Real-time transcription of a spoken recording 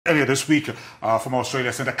earlier this week from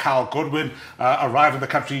Australia, Centre Kyle Godwin arrived in the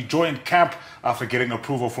country, joined camp after getting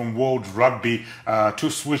approval from World Rugby to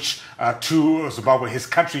switch to Zimbabwe, his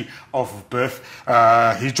country of birth.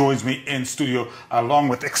 He joins me in studio along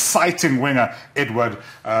with exciting winger Edward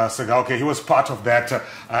Segalke. He was part of that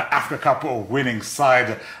Africa Cup winning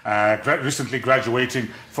side, recently graduating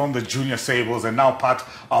from the junior Sables and now part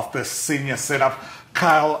of the senior setup.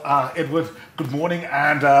 Kyle, Edward, good morning,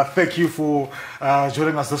 and thank you for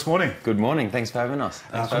joining us this morning. Good morning. Thanks for having us.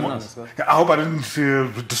 I hope I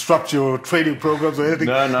didn't disrupt your training programs or anything.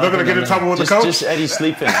 No, not going to get in trouble with the coach? Just Eddie's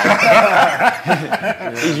sleeping.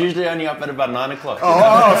 He's usually only up at about 9 o'clock.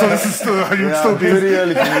 Oh, so this is still, you're still busy. Pretty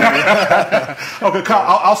early for me. Okay,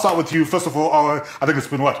 Kyle, I'll start with you. First of all, I think it's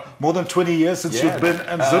been, what, more than 20 years since you've been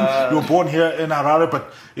in Zim? You were born here in Harare,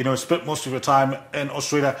 but, you know, spent most of your time in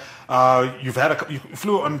Australia. You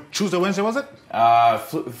flew on Tuesday, Wednesday, was it?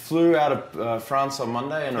 Flew out of France on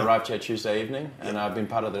Monday and arrived here Tuesday evening, and I've been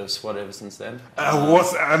part of the squad ever since then.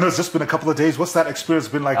 I know it's just been a couple of days. What's that experience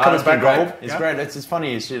been like coming back home? It's great. It's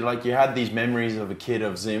funny. It's like you had these memories of a kid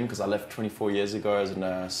of Zim, because I left 24 years ago as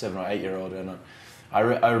a 7 or 8 year old, and I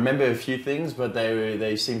remember a few things, but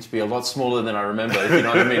they seem to be a lot smaller than I remember, if you know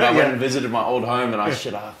what I mean. I went and visited my old home, and I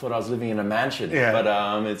thought I was living in a mansion. But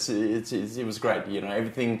it was great. You know,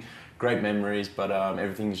 everything. Great memories, but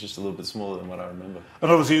everything's just a little bit smaller than what I remember.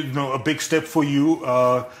 And obviously, you know, a big step for you,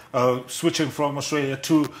 switching from Australia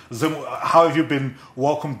to Zim. How have you been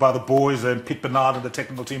welcomed by the boys and Pete Bernard and the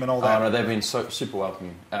technical team and all that? No, they've been super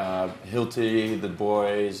welcoming. Hilty, the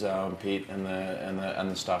boys, Pete, and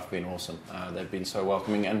the staff have been awesome. They've been so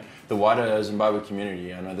welcoming, and the wider Zimbabwe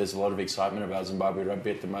community. I know there's a lot of excitement about Zimbabwe rugby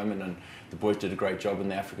at the moment, and the boys did a great job in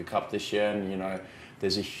the Africa Cup this year, and you know.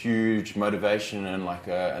 There's a huge motivation and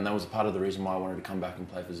and that was part of the reason why I wanted to come back and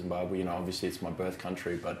play for Zimbabwe. You know, obviously it's my birth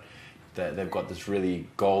country, but they've got this really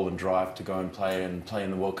goal and drive to go and play in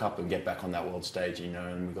the World Cup and get back on that world stage. You know,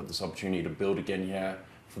 and we've got this opportunity to build again here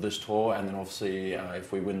for this tour, and then obviously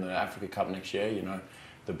if we win the Africa Cup next year, you know.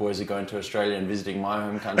 The boys are going to Australia and visiting my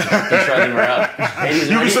home country to show them around.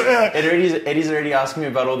 Eddie's already asking me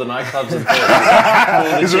about all the nightclubs and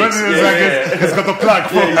He's got the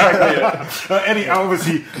plug for exactly. Eddie,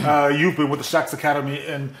 obviously, you've been with the HRS Academy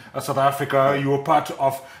in South Africa. You were part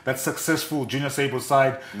of that successful junior Sables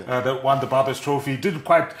side that won the Barber's Trophy. Didn't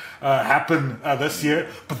quite happen this year,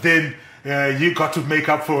 but then you got to make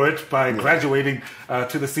up for it by graduating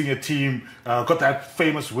to the senior team, got that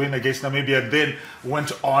famous win against Namibia, and then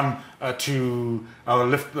went on to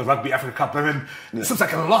lift the Rugby Africa Cup. I mean, it seems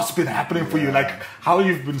like a lot's been happening for you. Like, how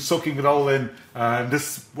you've been soaking it all in,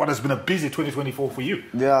 what has been a busy 2024 for you?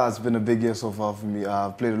 Yeah, it's been a big year so far for me.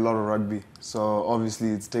 I've played a lot of rugby, so obviously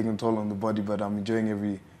it's taken a toll on the body, but I'm enjoying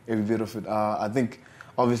every bit of it. I think,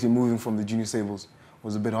 obviously, moving from the junior Sables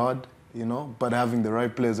was a bit hard. You know, but having the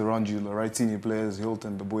right players around you, the right senior players,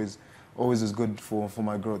 Hilton, the boys, always is good for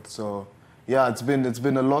my growth. So, yeah, it's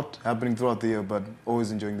been a lot happening throughout the year, but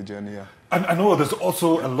always enjoying the journey. Yeah. And I know there's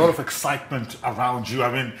also a lot of excitement around you.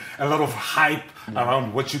 I mean, a lot of hype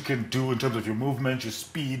around what you can do in terms of your movement, your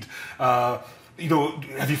speed. You know,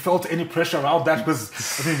 have you felt any pressure around that?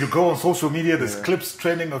 Because I mean, you go on social media, there's clips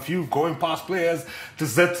trending of you going past players.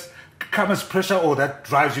 Does that come as pressure, or that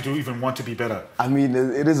drives you to even want to be better? I mean,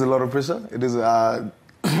 it is a lot of pressure. It is.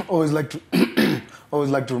 Always like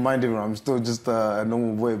to remind everyone I'm still just a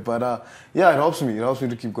normal boy, but yeah, it helps me. It helps me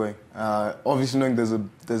to keep going. Obviously, knowing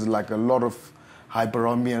there's like a lot of hype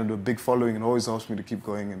around me and a big following, it always helps me to keep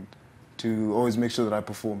going and to always make sure that I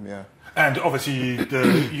perform. Yeah. And obviously,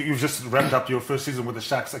 you've just wrapped up your first season with the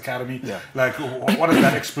HRS Academy. Yeah. Like, what has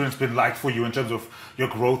that experience been like for you in terms of your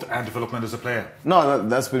growth and development as a player? No,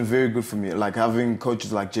 that's been very good for me. Like, having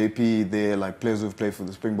coaches like JP there, like players who've played for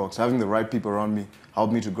the Springboks, having the right people around me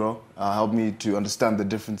helped me to grow, helped me to understand the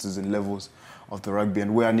differences in levels of the rugby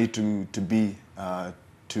and where I need to be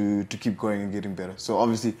to keep going and getting better. So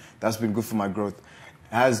obviously, that's been good for my growth.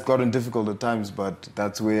 Has gotten difficult at times, but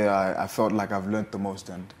that's where I felt like I've learned the most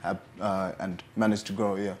and managed to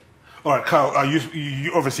grow. Yeah. All right, Kyle,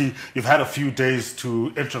 you obviously, you've had a few days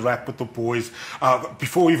to interact with the boys.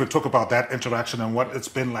 Before we even talk about that interaction and what it's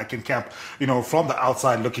been like in camp, you know, from the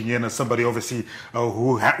outside looking in as somebody obviously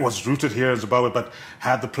who was rooted here in Zimbabwe but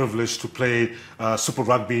had the privilege to play Super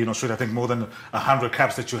Rugby in Australia, I think more than 100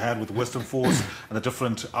 caps that you had with Western Force and the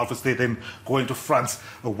different outfits there, then going to France.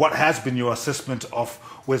 What has been your assessment of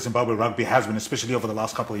where Zimbabwe rugby has been, especially over the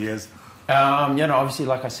last couple of years? Obviously,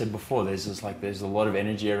 like I said before, there's a lot of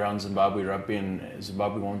energy around Zimbabwe rugby, and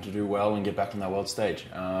Zimbabwe wanted to do well and get back on that world stage.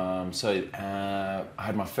 I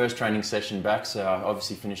had my first training session back. So I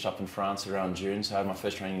obviously finished up in France around June. So I had my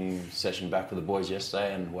first training session back with the boys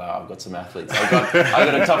yesterday, and wow, I've got some athletes. I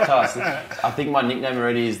got a tough task. I think my nickname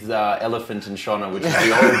already is Elephant in Shona, which is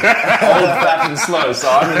the old, fat and slow. So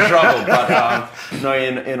I'm in trouble. But no,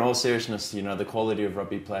 in all seriousness, the quality of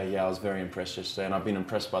rugby play. Yeah, I was very impressed yesterday, and I've been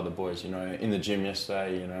impressed by the boys. In the gym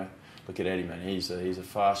yesterday, look at Eddie, man. He's a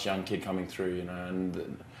fast young kid coming through,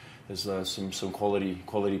 and there's some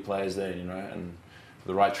quality players there, and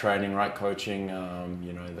the right training, right coaching,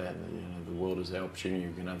 the world is the opportunity.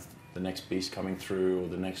 You can have the next beast coming through, or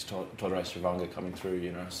the next Todai Srivanga coming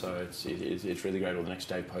through, So it's really great. Or the next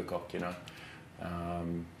Dave Pocock,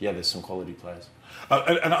 there's some quality players.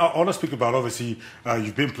 And I want to speak about, obviously,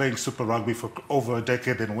 you've been playing Super Rugby for over a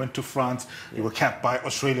decade, then went to France, you were capped by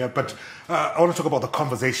Australia, but I want to talk about the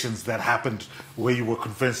conversations that happened where you were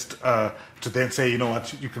convinced to then say, you know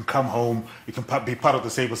what, you can come home, you can be part of the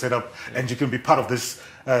Sables setup, and you can be part of this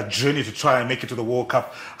journey to try and make it to the World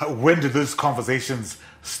Cup. When did those conversations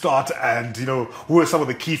start, and who are some of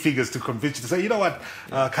the key figures to convince you to say, you know what,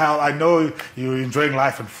 Kyle, I know you're enjoying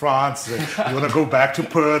life in France, you want to go back to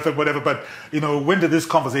Perth and whatever, but when did this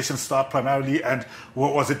conversation start primarily, and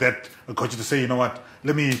what was it that got you to say, you know what,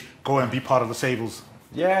 let me go and be part of the Sables?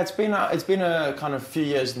 Yeah, it's been a kind of few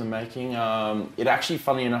years in the making. It actually,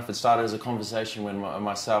 funny enough, it started as a conversation when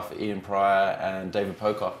myself, Ian Pryor, and David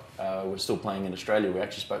Pocock were still playing in Australia. We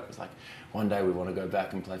actually spoke. It was like, one day we want to go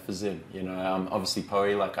back and play for Zim. Obviously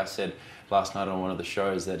Poe, like I said last night on one of the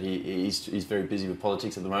shows, that he's very busy with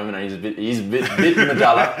politics at the moment, and he's a bit in the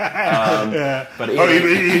dollar. But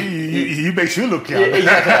he makes you look young. Yeah,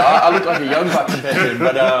 exactly. I look like a young buck compared to him.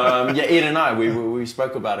 But Ian and I, we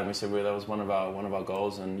spoke about it, and we said, well, that was one of our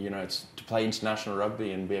goals, and it's to play international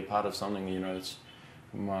rugby and be a part of something. It's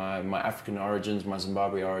my African origins, my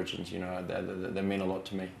Zimbabwe origins. They mean a lot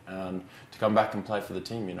to me, and to come back and play for the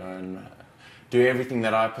team, and do everything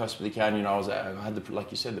that I possibly can. I had like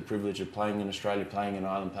you said, the privilege of playing in Australia, playing in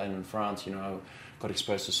Ireland, playing in France. Got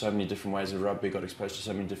exposed to so many different ways of rugby, got exposed to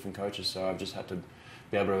so many different coaches. So I've just had to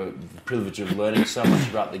be able to, the privilege of learning so much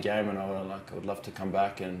about the game, and I would love to come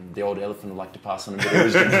back, and the old elephant would like to pass on a bit of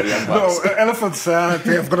wisdom to the young bucks. No, elephants,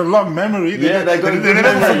 they've got a long memory. Yeah, they've got a good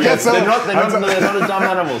memory. Yes. They're not a dumb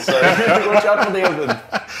animal, so watch out for the elephant.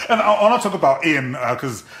 And I want to talk about Ian,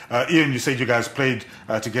 because Ian, you said you guys played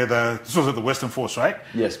together. This was at the Western Force, right?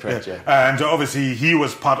 Yes, correct, yeah. And obviously he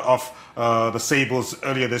was part of the Sables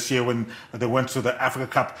earlier this year when they went to the Africa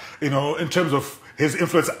Cup. In terms of his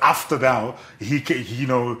influence after now, he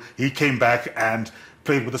came back and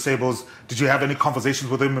played with the Sables. Did you have any conversations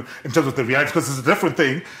with him in terms of the reality? Because it's a different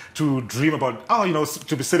thing to dream about,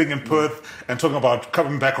 to be sitting in Perth and talking about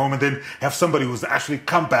coming back home, and then have somebody who's actually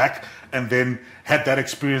come back and then had that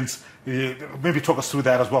experience. Maybe talk us through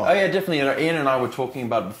that as well. Oh yeah, definitely. Ian and I were talking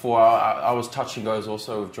about it before. I was touch and goes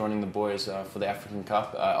also with joining the boys for the African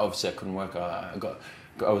Cup. Obviously I couldn't work.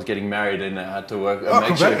 I was getting married and I had to work.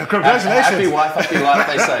 Congratulations! Happy wife, happy life,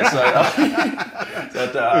 they say.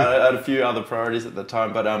 So I had a few other priorities at the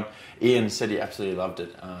time, but Ian said he absolutely loved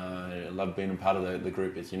it. Loved being a part of the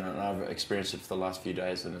group. And I've experienced it for the last few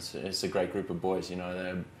days, and it's a great group of boys.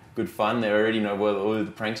 They're good fun. They already know where all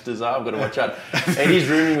the pranksters are. I've got to watch out. Eddie's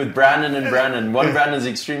rooming with Brandon and Brandon. One Brandon's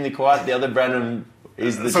extremely quiet. The other Brandon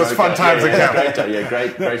is the So it's fun times again.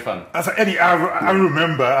 Great fun. So Eddie, I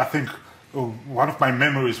remember, I think, one of my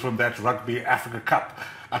memories from that Rugby Africa Cup,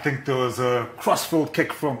 I think there was a crossfield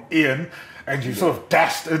kick from Ian, and you sort of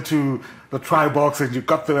dashed into the try box, and you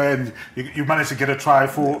got there, and you managed to get a try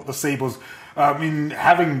for the Sables. I mean,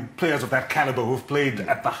 having players of that caliber who've played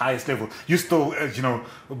at the highest level, you still,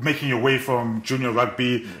 making your way from junior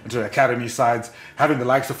rugby into the academy sides, having the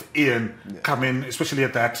likes of Ian come in, especially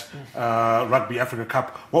at that Rugby Africa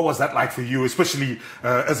Cup. What was that like for you, especially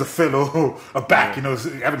as a fellow, a back,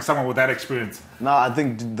 having someone with that experience? No, I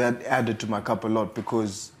think that added to my cup a lot,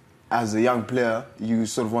 because as a young player, you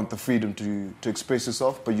sort of want the freedom to express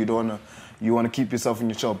yourself, but you want to keep yourself in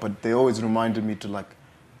your shell. But they always reminded me to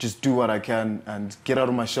just do what I can and get out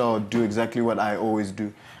of my shell, do exactly what I always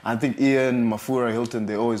do. I think Ian, Mafura, Hilton,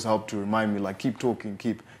 they always help to remind me, keep talking,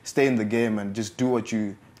 stay in the game, and just do what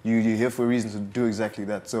you're here for a reason, to do exactly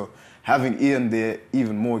that. So having Ian there,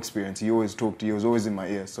 even more experience, he always talked, he was always in my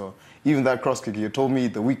ear. So even that cross kick, you told me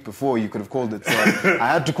the week before you could have called it. So I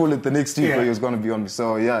had to call it the next week, but he was going to be on me.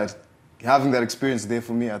 So yeah, having that experience there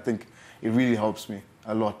for me, I think it really helps me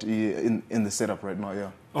a lot in the setup right now, yeah.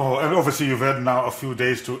 Oh, and obviously you've had now a few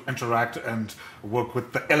days to interact and work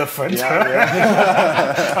with the elephant. Kyle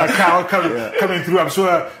coming through. I'm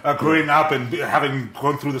sure growing up and having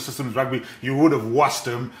gone through the system of rugby, you would have watched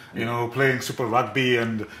him, you know, playing Super Rugby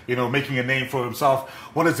and, you know, making a name for himself.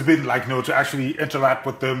 What has it been like, you know, to actually interact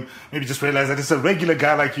with them? Maybe just realize that it's a regular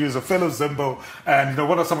guy like you, is a fellow Zimbo. And, you know,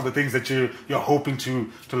 what are some of the things that you're hoping to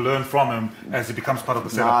learn from him as he becomes part of the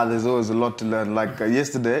setup? There's always a lot to learn. Like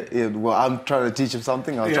yesterday, I'm trying to teach him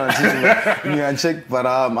something. I was trying to teach him new handshake. But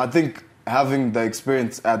I think having the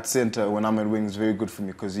experience at centre when I'm at wing is very good for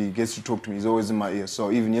me because he gets to talk to me. He's always in my ear.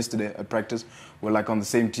 So even yesterday at practice, we're like on the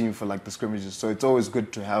same team for like the scrimmages. So it's always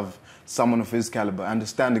good to have someone of his caliber,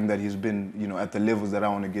 understanding that he's been, you know, at the levels that I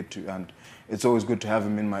want to get to. And it's always good to have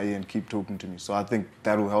him in my ear and keep talking to me. So I think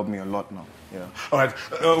that will help me a lot now. Yeah. All right.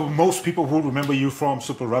 Most people will remember you from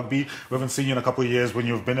Super Rugby. We haven't seen you in a couple of years when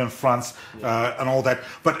you've been in France and all that.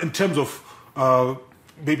 But in terms of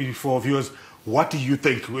maybe for viewers, what do you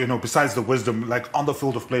think, you know, besides the wisdom, like on the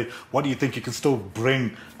field of play, what do you think you can still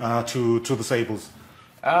bring to the Sables?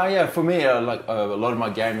 Yeah, for me, like a lot of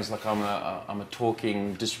my game is like I'm a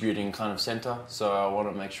talking, distributing kind of centre. So I want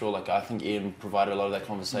to make sure, like I think Ian provided a lot of that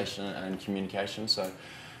conversation and communication. So,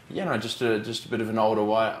 you know, just a bit of an older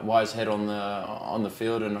wise head on the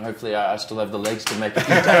field, and hopefully I still have the legs to make a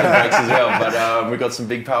few tackle breaks as well. But we've got some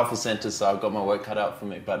big, powerful centres, so I've got my work cut out for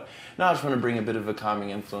me. But no, I just want to bring a bit of a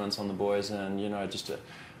calming influence on the boys, and you know, just to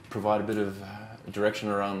provide a bit of direction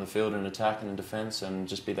around the field in attack and in defence, and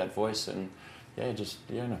just be that voice. And yeah,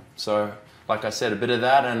 no. So, like I said, a bit of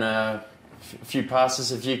that and a few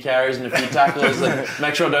passes, a few carries and a few tackles and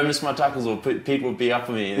make sure I don't miss my tackles or Pete will be up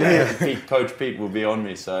for me. Coach Pete will be on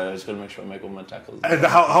me, so I just got to make sure I make all my tackles. And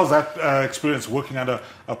how's that experience working under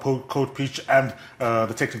Coach Pete and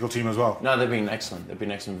the technical team as well? No, they've been excellent. We've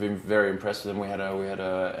been very impressed with them. We had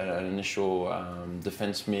an initial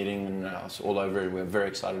defence meeting and I was all over it. We're very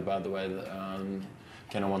excited about the way that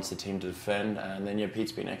Kenna wants the team to defend, and then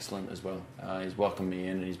Pete's been excellent as well. He's welcomed me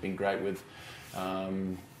in and he's been great with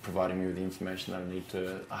providing me with the information that I need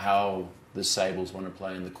to how the Sables want to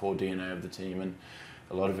play and the core DNA of the team, and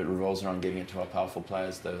a lot of it revolves around getting it to our powerful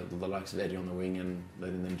players, the likes of Eddie on the wing, and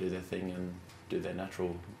letting them do their thing and do their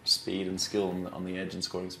natural speed and skill on the edge and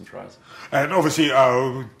scoring some tries. And obviously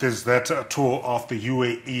there's that tour of the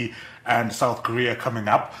UAE and South Korea coming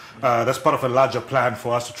up. That's part of a larger plan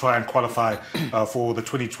for us to try and qualify for the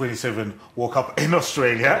 2027 World Cup in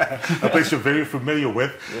Australia, a place you're very familiar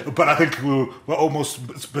with. Yeah. But I think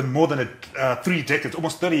it's been more than 3 decades,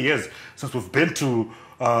 almost 30 years since we've been to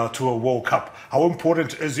a World Cup. How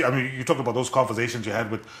important is it? I mean, you talked about those conversations you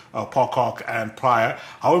had with Pocock and Pryor.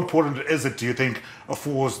 How important is it, do you think,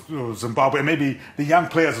 for Zimbabwe and maybe the young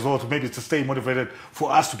players as well, to stay motivated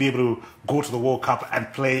for us to be able to go to the World Cup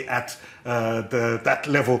and play at that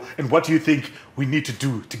level? And what do you think we need to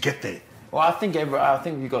do to get there? Well, I think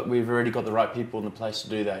we've already got the right people in the place to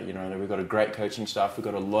do that. You know, we've got a great coaching staff. We've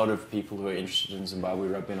got a lot of people who are interested in Zimbabwe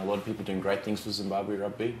rugby, and a lot of people doing great things for Zimbabwe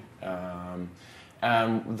rugby.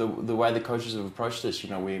 The way the coaches have approached this, you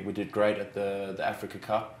know, we did great at the Africa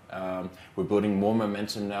Cup. We're building more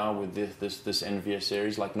momentum now with this NVS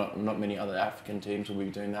series. Like not many other African teams will be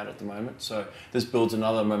doing that at the moment. So this builds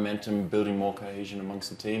another momentum, building more cohesion amongst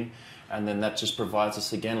the team, and then that just provides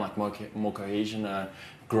us again like more cohesion,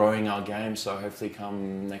 growing our game. So hopefully,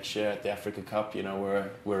 come next year at the Africa Cup, you know,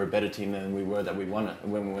 we're a better team than we were that we won it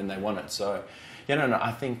when they won it. So, you know,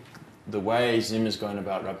 I think the way Zim is going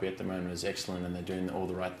about rugby at the moment is excellent, and they're doing all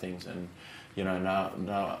the right things. And you know,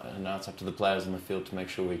 now it's up to the players on the field to make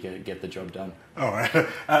sure we get the job done. All right,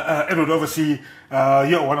 Edward, obviously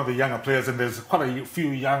you're one of the younger players, and there's quite a few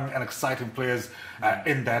young and exciting players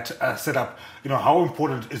in that setup. You know, how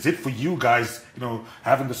important is it for you guys? You know,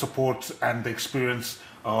 having the support and the experience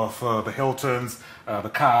of the Hiltons, the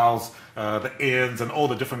Kyles, the Ians, and all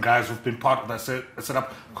the different guys who've been part of that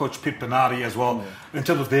setup. Coach Pete Bernardi as well, in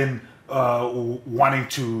terms of then wanting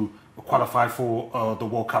to qualify for the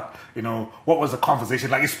World Cup. You know, what was the conversation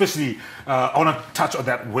like? Especially, I want to touch on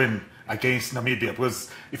that win against Namibia,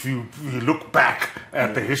 because if you look back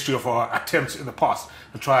at the history of our attempts in the past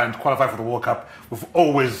to try and qualify for the World Cup, we've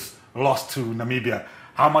always lost to Namibia.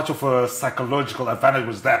 How much of a psychological advantage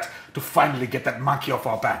was that to finally get that monkey off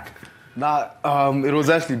our back? It was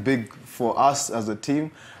actually big for us as a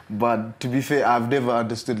team. But to be fair, I've never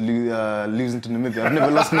understood losing to Namibia. I've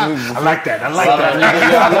never lost to Namibia before. I like that.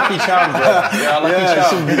 Yeah, lucky charm, bro. It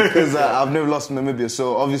should be, because I've never lost to Namibia.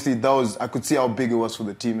 So obviously I could see how big it was for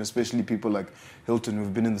the team, especially people like Hilton,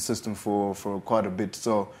 who've been in the system for quite a bit.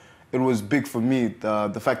 So it was big for me,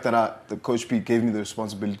 the fact that the Coach Pete gave me the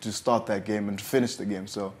responsibility to start that game and to finish the game.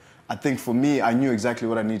 So I think for me, I knew exactly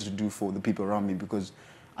what I needed to do for the people around me, because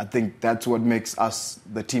I think that's what makes us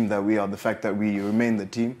the team that we are, the fact that we remain the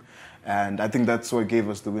team. And I think that's what gave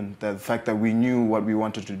us the win, the fact that we knew what we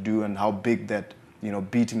wanted to do and how big that,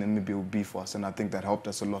 beating Namibia would be for us. And I think that helped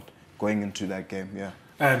us a lot going into that game, yeah.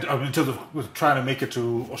 And in terms of trying to make it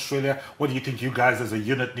to Australia, what do you think you guys as a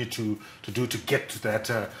unit need to do to get to that,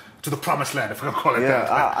 to the promised land, if I can call it that?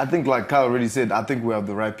 Yeah, I think like Kyle already said, I think we have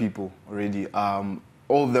the right people already.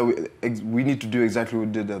 All that we need to do exactly what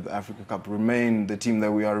we did at the Africa Cup, remain the team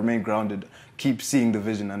that we are, remain grounded, keep seeing the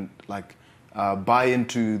vision, and buy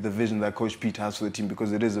into the vision that Coach Pete has for the team,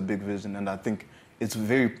 because it is a big vision, and I think it's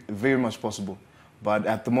very, very much possible. But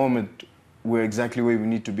at the moment, we're exactly where we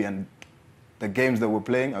need to be, and the games that we're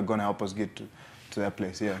playing are going to help us get to that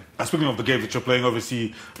place, yeah. Speaking of the games that you're playing,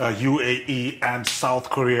 obviously UAE and South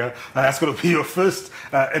Korea, that's going to be your first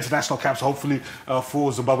international caps, hopefully,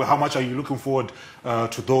 for Zimbabwe. How much are you looking forward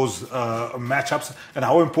to those matchups, and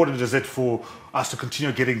how important is it for us to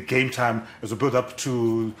continue getting game time as we build up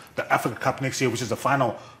to the Africa Cup next year, which is the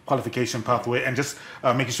final qualification pathway, and just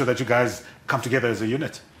making sure that you guys come together as a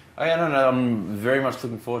unit? Oh, yeah, no, I'm very much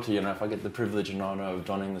looking forward to, if I get the privilege and honour of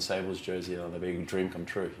donning the Sables jersey, that'll be a dream come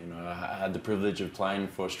true. I had the privilege of playing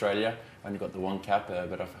for Australia. I only got the one cap,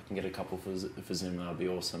 but if I can get a couple for Zim, that'll be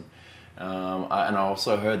awesome. And I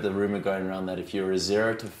also heard the rumour going around that if you're a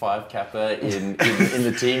 0 to 5 capper in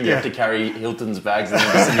the team, you have to carry Hilton's bags and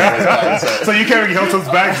bags. So you're carrying Hilton's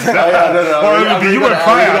bags? Oh, yeah, no. You went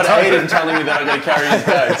prior. I got Aiden telling me that I'm going to carry his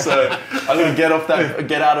bag, so I'm going to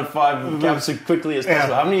get out of 5 caps as quickly as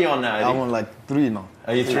possible. How many are you on now, Eddie? I'm on 3 now.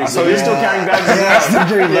 Are you 3? So you're still carrying bags as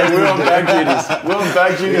well? Yeah, we're on bag duties. We're on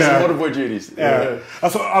bag duties and water boy duties. Yeah.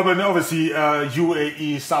 So, obviously,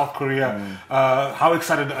 UAE, South Korea, how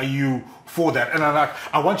excited are you for that? And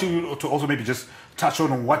I want you to also maybe just touch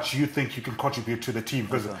on what you think you can contribute to the team,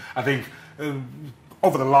 because I think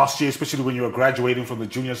over the last year, especially when you were graduating from the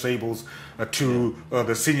junior Sables to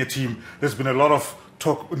the senior team, there's been a lot of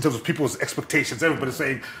talk in terms of people's expectations. Everybody's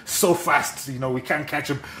saying so fast, we can't catch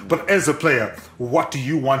him. But as a player, what do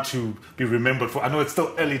you want to be remembered for? I know it's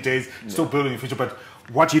still early days, still building your future, but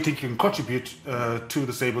what do you think you can contribute to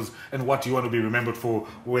the Sables, and what do you want to be remembered for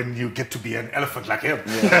when you get to be an elephant like him?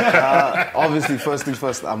 Yeah. Obviously, first things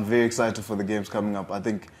first, I'm very excited for the games coming up. I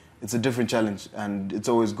think it's a different challenge, and it's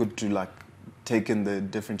always good to take in the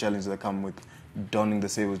different challenges that come with donning the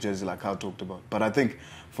Sables jersey, like Kyle talked about. But I think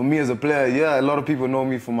for me as a player, a lot of people know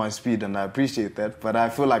me for my speed, and I appreciate that. But I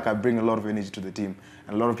feel like I bring a lot of energy to the team,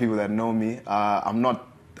 and a lot of people that know me, I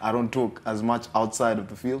don't talk as much outside of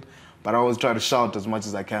the field, but I always try to shout as much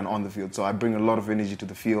as I can on the field. So I bring a lot of energy to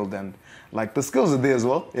the field, and the skills are there as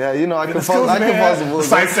well. Yeah, I can pass the ball.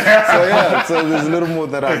 So there's a little more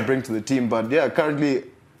that I bring to the team. But currently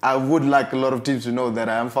I would like a lot of teams to know that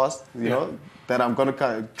I am fast. That I'm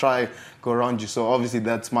gonna try go around you. So obviously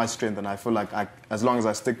that's my strength, and I feel like as long as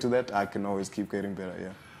I stick to that, I can always keep getting better.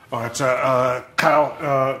 Yeah. All right,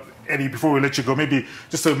 Kyle, Eddie, before we let you go, maybe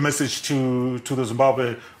just a message to the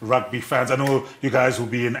Zimbabwe rugby fans. I know you guys will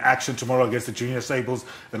be in action tomorrow against the Junior Sables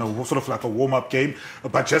in a sort of like a warm-up game,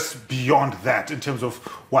 but just beyond that, in terms of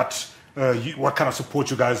what kind of support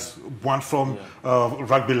you guys want from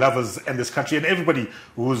rugby lovers in this country and everybody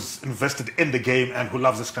who's invested in the game and who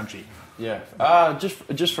loves this country. Yeah,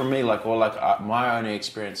 just from me, my only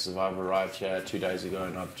experiences, I've arrived here 2 days ago,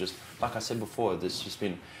 and I've just, like I said before, there's just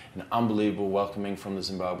been an unbelievable welcoming from the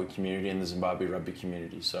Zimbabwe community and the Zimbabwe rugby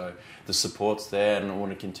community. So the support's there, and I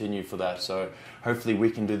want to continue for that. So hopefully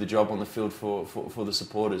we can do the job on the field for the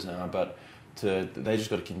supporters now, but they just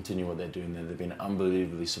got to continue what they're doing there. They've been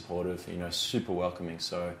unbelievably supportive, super welcoming.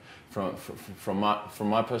 So from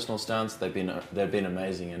my personal stance, they've been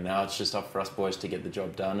amazing, and now it's just up for us boys to get the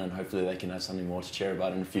job done, and hopefully they can have something more to cheer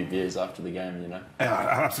about in a few beers after the game. Yeah,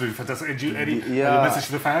 absolutely fantastic. And you, Eddie, a message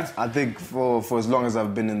to the fans? I think for as long as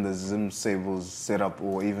I've been in the Zim Sables setup,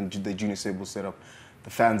 or even the Junior Sables setup, the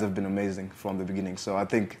fans have been amazing from the beginning. So I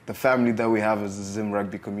think the family that we have as the Zim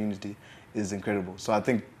rugby community is incredible. So I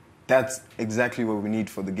think that's exactly what we need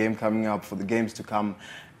for the game coming up, for the games to come,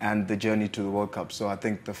 and the journey to the World Cup. So I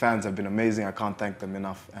think the fans have been amazing. I can't thank them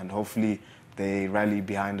enough. And hopefully they rally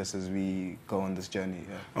behind us as we go on this journey.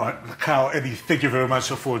 Yeah. All right, Kyle, Eddie, thank you very much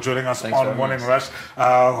for joining us Thanks on Morning Rush.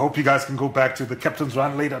 Hope you guys can go back to the captain's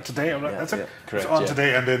run later today. All right, that's it. Correct, it's on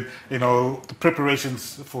today, and then the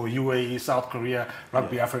preparations for UAE, South Korea,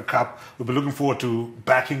 Rugby Africa Cup. We'll be looking forward to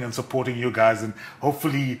backing and supporting you guys, and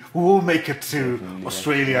hopefully we will make it to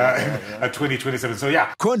Australia in 2027. So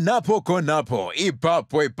Konapo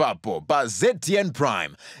Ipapo ba ZTN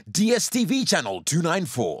Prime, DSTV channel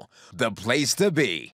 294, the place to be.